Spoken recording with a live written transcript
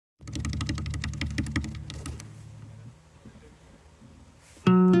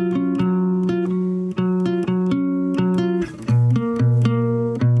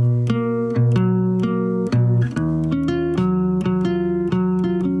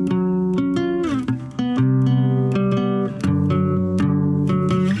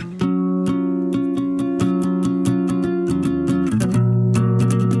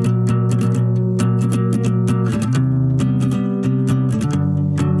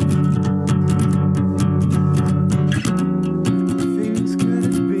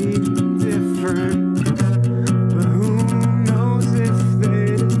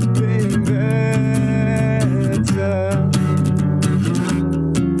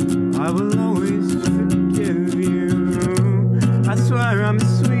will always forgive you. I swear I'm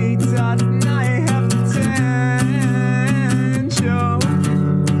sweet, I have potential.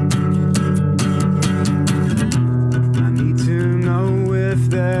 I need to know if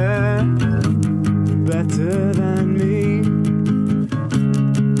they're better than me.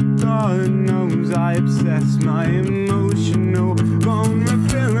 God knows I obsess my emotional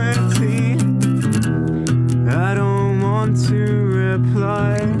vulnerability. I don't want to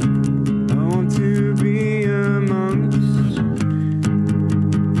reply, I want to be amongst.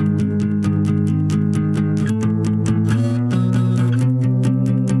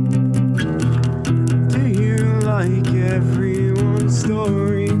 Do you like everyone's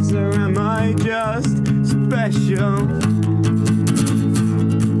stories, or am I just special?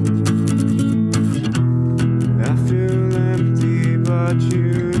 I feel empty, but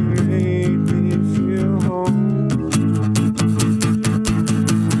you made me feel whole.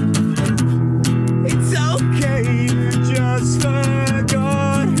 It's okay, you just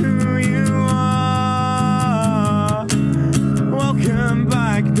forgot who you are. Welcome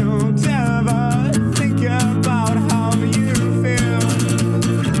back, don't ever think about how you feel.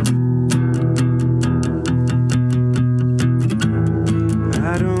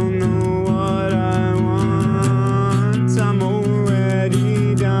 I don't know what I want, I'm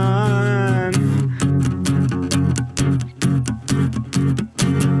already done.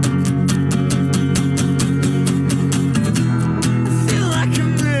 I feel like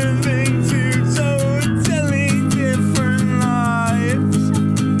I'm living two totally different lives.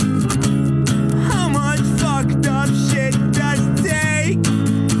 How much fucked up shit does it take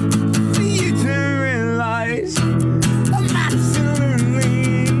for you to realize I'm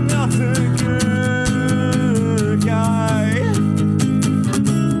absolutely not a good guy?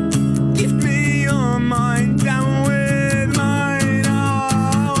 Give me your mind, down with mine,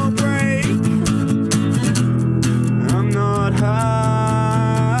 I'll break. I'm not happy.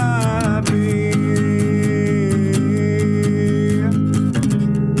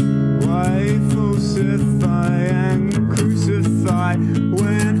 Why falsify and crucify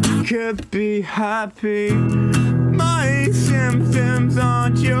when I could be happy? My symptoms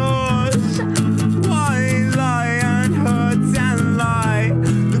aren't yours. Why lie and hurt and lie?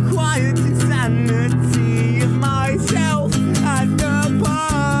 The quiet insanity of myself at the party.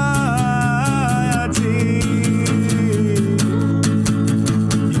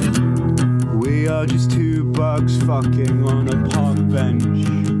 We are just two bugs fucking on a park bench.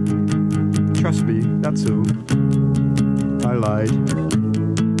 Trust me, that's all. I lied.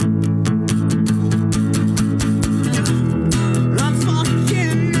 I'm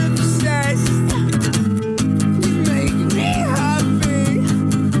fucking obsessed. You make me happy.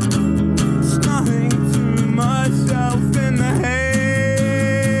 Smiling to myself in the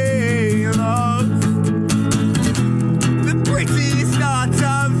halos. The prettiest art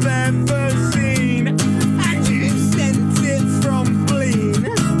I've ever seen, and you sent it from Bleen.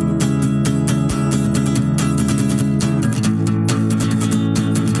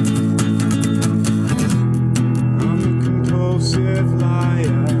 I'm a compulsive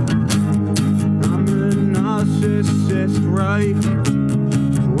liar, I'm a narcissist, right?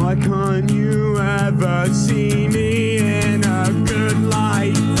 Why can't you ever see